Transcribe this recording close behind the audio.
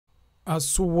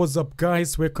So what's up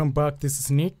guys, welcome back. This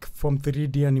is Nick from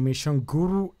 3D Animation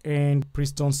Guru, and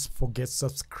please don't forget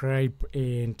subscribe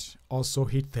and also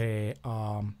hit the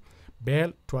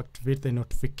bell to activate the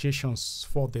notifications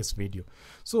for this video.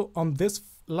 So on this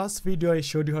last video I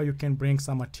showed you how you can bring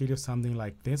some material, something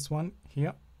like this one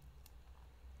here,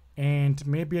 and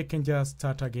maybe I can just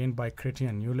start again by creating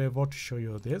a new level to show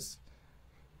you this.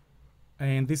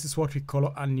 And this is what we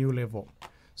call a new level.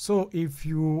 So if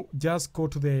you just go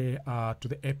to the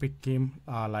Epic game,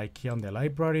 like here on the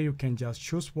library, you can just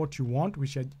choose what you want,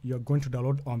 which you're going to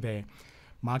download on the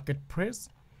marketplace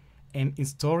and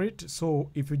install it. So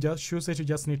if you just choose it, you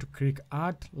just need to click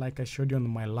add, like I showed you on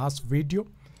my last video.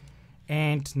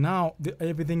 And now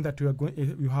everything that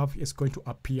you have is going to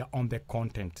appear on the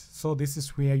content. So this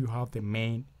is where you have the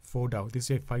main folder. This is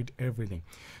where you find everything.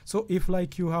 So if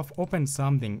like you have opened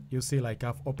something, you see like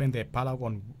I've opened the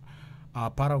Paragon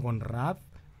Wrath,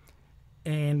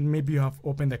 and maybe you have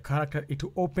opened the character, it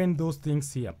will open those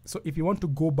things here. So if you want to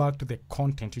go back to the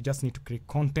content, you just need to click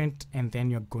content and then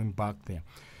you're going back there.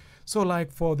 So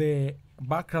like for the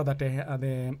background that I had,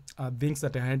 the things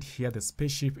that I had here, the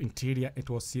spaceship interior, it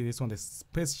was see this one, the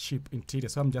spaceship interior.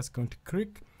 So I'm just going to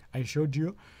click, I showed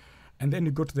you, and then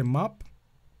you go to the map,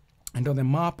 and on the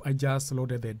map I just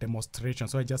loaded the demonstration.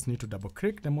 So I just need to double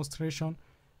click demonstration,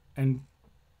 and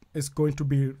it's going to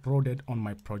be loaded on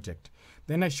my project.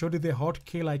 Then I showed you the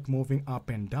hotkey like moving up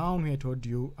and down. I told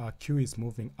you Q is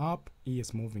moving up, E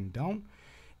is moving down,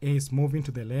 A is moving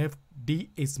to the left, D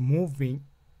is moving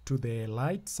to the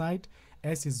right side,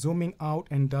 S is zooming out,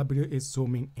 and W is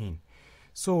zooming in.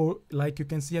 So like you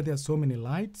can see here, there are so many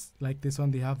lights. Like this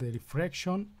one, they have the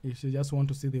reflection. If you just want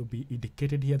to see, they'll be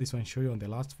indicated here. This one I showed you on the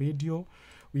last video.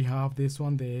 We have this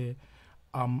one, the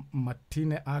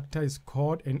Martine actor is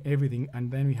called and everything, and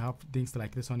then we have things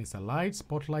like this one is a light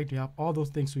spotlight. You have all those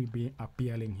things will be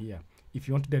appearing here. If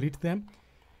you want to delete them,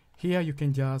 here you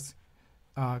can just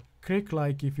click,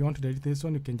 like if you want to delete this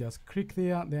one, you can just click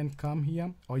there, then come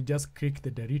here, or you just click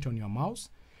the delete on your mouse,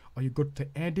 or you go to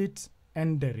edit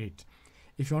and delete.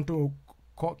 If you want to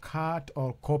cut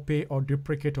or copy or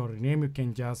duplicate or rename, you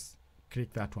can just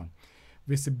click that one.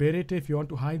 Visibility, if you want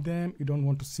to hide them, you don't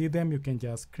want to see them, you can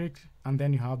just click, and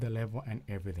then you have the level and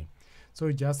everything. So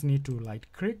you just need to right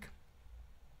click,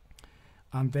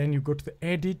 and then you go to the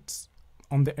edit.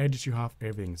 On the edit you have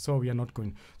everything. So we are not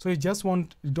going, so you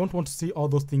don't want to see all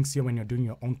those things here when you're doing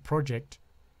your own project.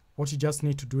 What you just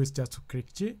need to do is just to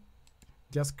click G,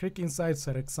 just click inside,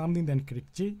 select something, then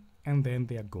click G, and then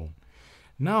they are gone.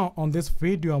 Now on this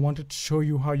video I wanted to show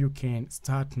you how you can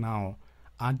start now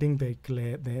adding the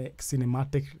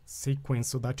cinematic sequence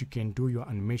so that you can do your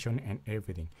animation and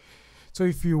everything. So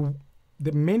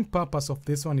the main purpose of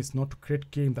this one is not to create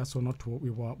game. That's not what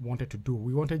we wanted to do.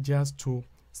 We wanted just to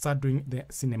start doing the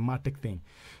cinematic thing.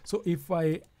 So if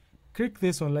I click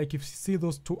this one, like if you see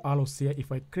those two arrows here,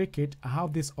 if I click it, I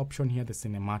have this option here, the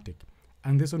cinematic,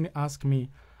 and this only asks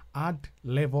me add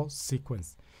level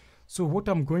sequence. So what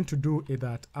I'm going to do is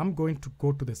that I'm going to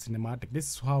go to the cinematic. This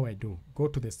is how I do. Go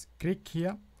to this, click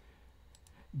here,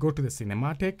 go to the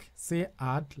cinematic, say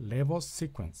add level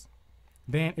sequence.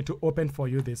 Then it will open for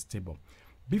you this table.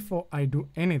 Before I do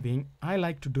anything, I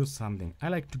like to do something. I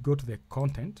like to go to the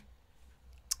content,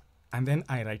 and then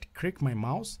I right click my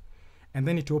mouse, and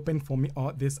then it will open for me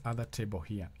this other table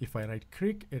here. If I right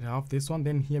click, it have this one.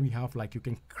 Then here we have like you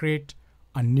can create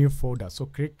a new folder. So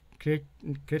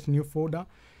create new folder.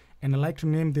 And I like to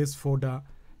name this folder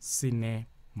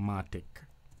Cinematic.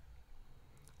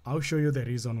 I'll show you the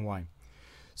reason why.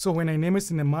 So when I name it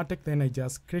Cinematic, then I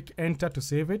just click enter to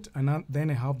save it, and then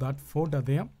I have that folder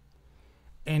there.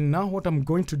 And now what I'm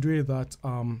going to do is that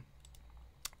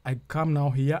I come now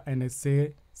here and I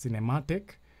say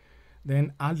Cinematic,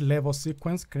 then add level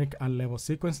sequence, click add level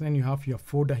sequence, then you have your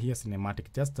folder here,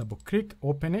 Cinematic. Just double click,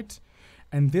 open it,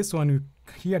 and this one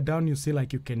here down you see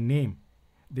like you can name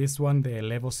this one the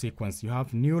level sequence. You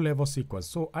have new level sequence.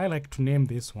 So I like to name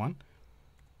this one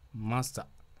master.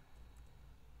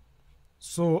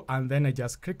 So, and then I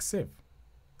just click save.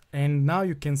 And now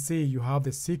you can see you have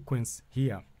the sequence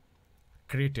here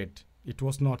created. It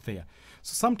was not there.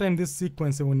 So sometimes this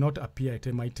sequence will not appear.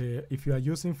 It might, if you are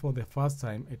using for the first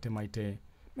time, it might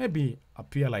maybe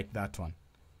appear like that one.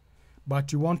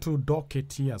 But you want to dock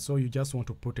it here. So you just want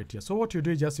to put it here. So what you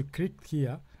do is just you click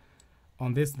here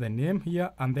on this, the name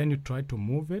here, and then you try to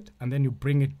move it, and then you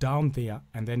bring it down there,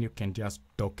 and then you can just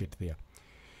dock it there.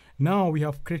 Now we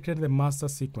have created the master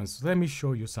sequence. So let me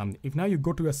show you something. If now you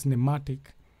go to a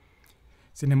cinematic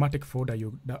folder,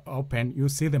 you open, you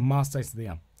see the master is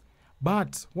there.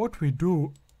 But what we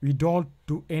do, we don't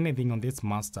do anything on this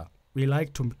master. we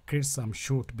like to create some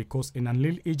shot, because in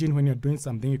Unreal Engine when you're doing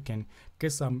something you can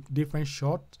create some different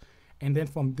shot, and then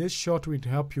from this shot will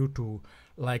help you to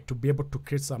be able to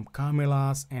create some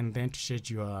cameras and then to change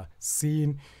your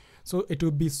scene. So it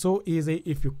will be so easy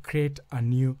if you create a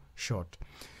new shot.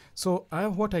 So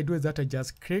what I do is that I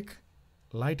just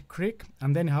right click,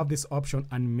 and then I have this option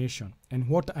animation, and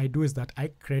what I do is that I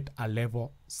create a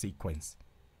level sequence.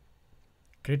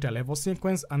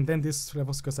 And then this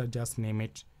level sequence I just name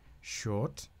it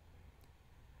shot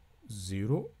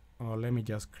 0, or let me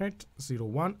just create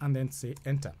 01 and then say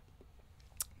enter.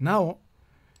 Now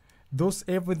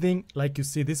everything, like you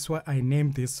see, this is why I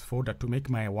named this folder to make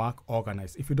my work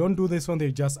organized. If you don't do this one,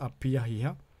 they just appear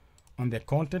here on the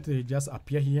content, they just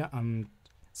appear here, and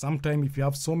sometimes if you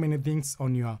have so many things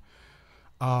on your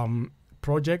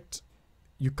project,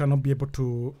 you cannot be able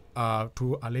to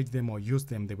arrange them or use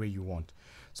them the way you want.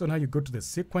 So now you go to the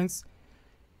sequence.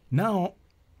 Now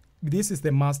this is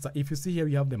the master. If you see here,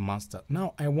 we have the master.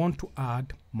 Now I want to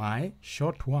add my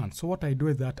shot 1. So what I do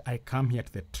is that I come here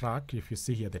to the track. If you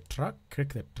see here the track,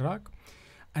 click the track,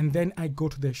 and then I go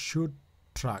to the shoot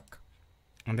track,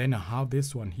 and then I have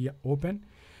this one here open.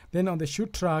 Then on the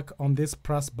shoot track, on this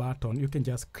plus button, you can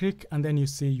just click, and then you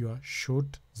see your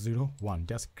shoot 01.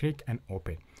 Just click and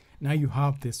open. Now you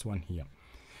have this one here.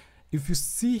 If you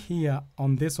see here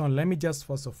on this one, let me just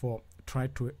first of all try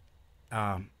to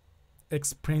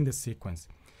explain the sequence.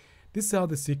 This is how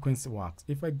the sequence works.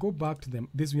 If I go back to them,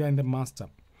 this we are in the master.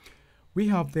 We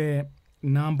have the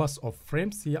numbers of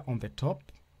frames here on the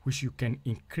top, which you can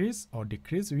increase or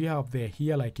decrease. We have the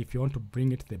here, like if you want to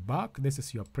bring it to the back, this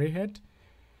is your playhead.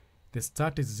 The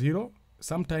start is 0.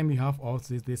 Sometimes you have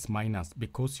also this minus,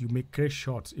 because you may create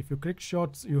shots. If you create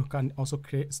shots, you can also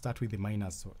start with the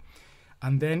minus.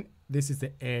 And then this is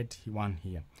the add one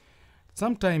here.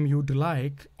 Sometimes you'd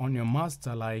like on your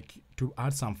master like to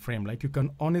add some frame, like you can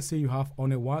only say you have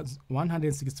only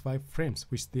 165 frames,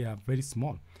 which they are very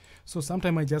small. So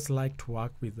sometimes I just like to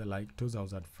work with like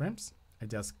 2000 frames. I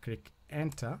just click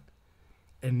enter,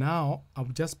 and now I'll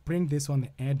just bring this one,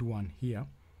 the add one here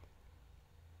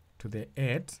to the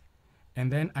add,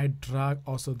 and then I drag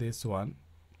also this one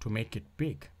to make it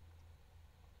big.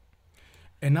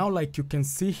 And now like you can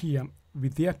see here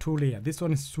with their two layer, this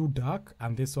one is too dark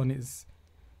and this one is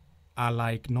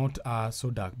like not so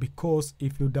dark, because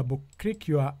if you double click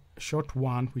your shot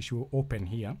 1, which will open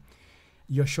here,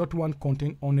 your shot 1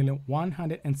 contain only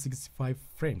 165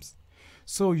 frames.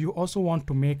 So you also want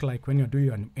to make, like when you're doing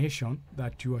your animation,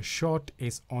 that your shot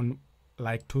is on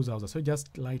like 2000. So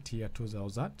just light here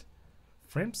 2000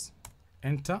 frames,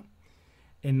 enter,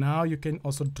 and now you can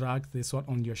also drag this one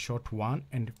on your shot 1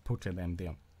 and put them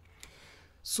there.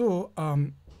 So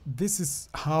this is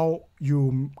how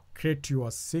you create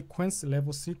your sequence,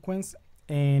 level sequence,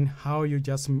 and how you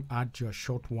just add your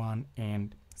shot 1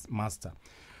 and master.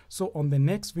 So on the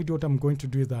next video, what I'm going to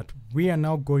do is that we are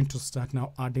now going to start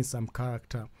now adding some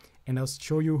character, and I'll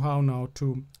show you how now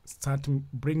to start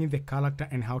bringing the character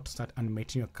and how to start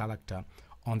animating your character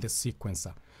on the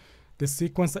sequencer. The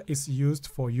sequencer is used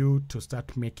for you to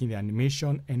start making the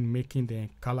animation and making the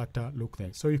character look there.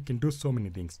 So you can do so many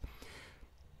things.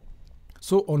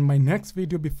 So on my next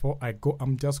video, before I go,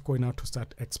 I'm just going out to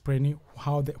start explaining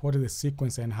what is the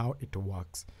sequence and how it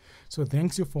works. So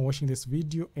thanks you for watching this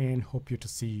video, and hope you to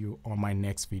see you on my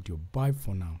next video. Bye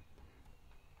for now.